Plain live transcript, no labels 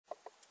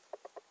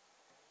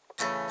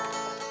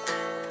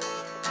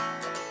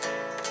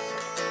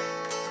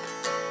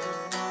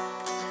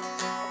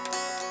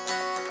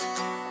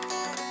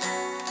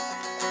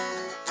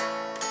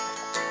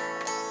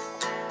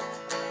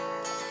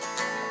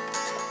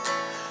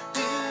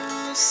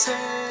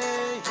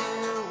say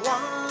you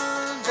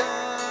wonder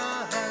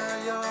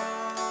your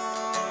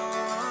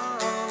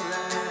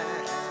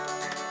land,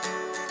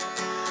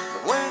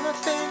 but when I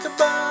think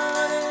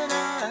about it, I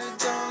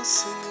don't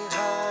see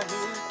how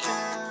you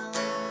can.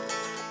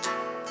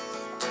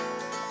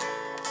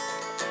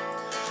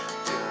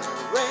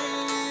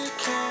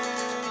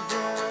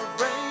 You're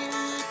breaking,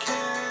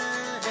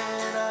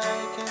 and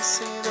I can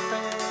see the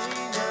pain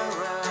in your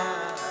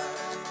eyes.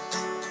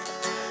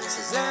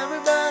 Says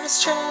everybody's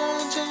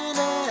changing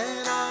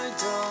and I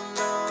don't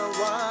know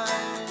why.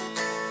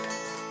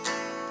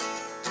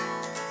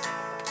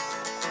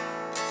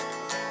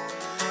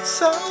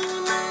 So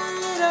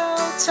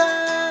little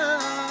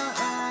time,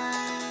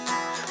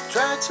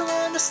 try to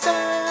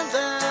understand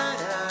that I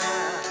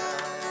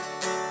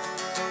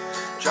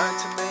try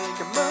to make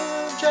a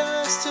move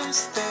just to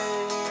stay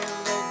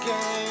in the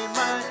game.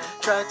 I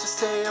try to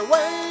stay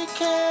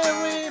awake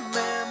and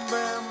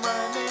remember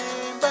my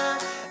name,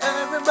 but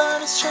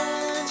everybody's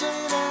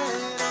changing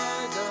and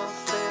I don't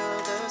feel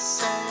the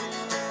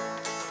same.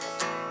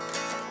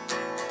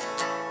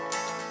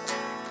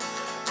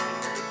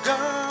 You're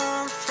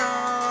gone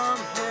from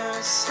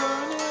here,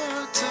 soon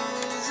you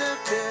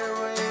disappear,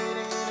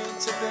 waiting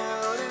into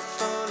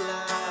beautiful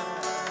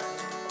life.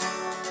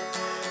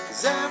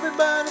 'Cause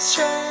everybody's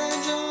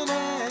changing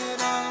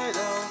and I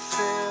don't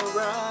feel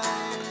right.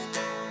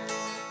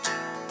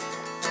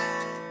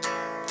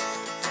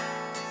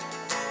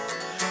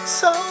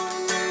 So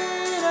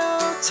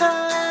little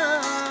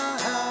time,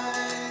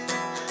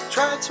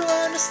 try to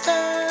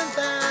understand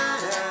that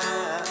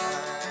I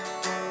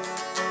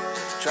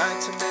try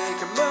to make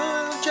a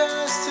move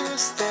just to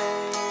stay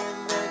in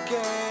the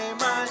game.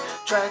 I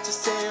try to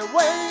stay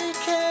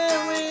awake and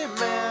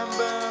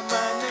remember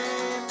my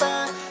name,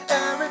 but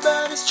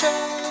everybody's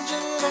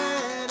changing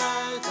and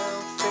I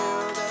don't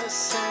feel the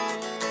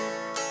same.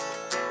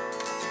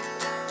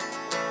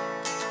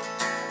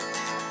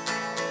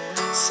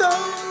 So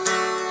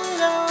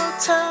little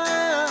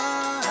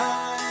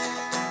time,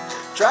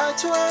 try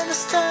to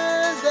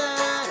understand that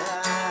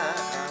I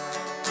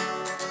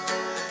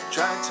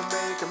try to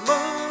make a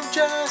move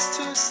just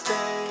to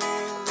stay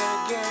in the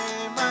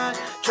game. I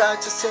try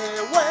to stay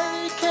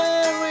awake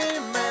and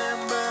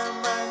remember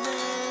my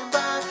name,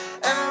 but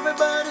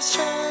everybody's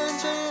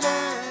changing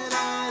and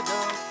I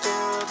don't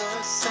feel the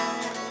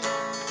same.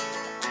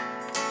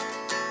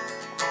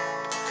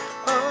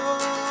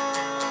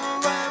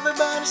 Oh,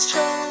 everybody's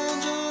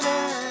changing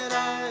and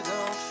I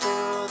don't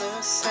feel the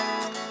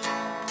same.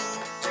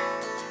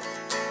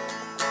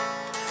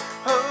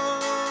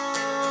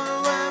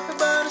 Oh,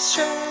 everybody's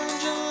changing.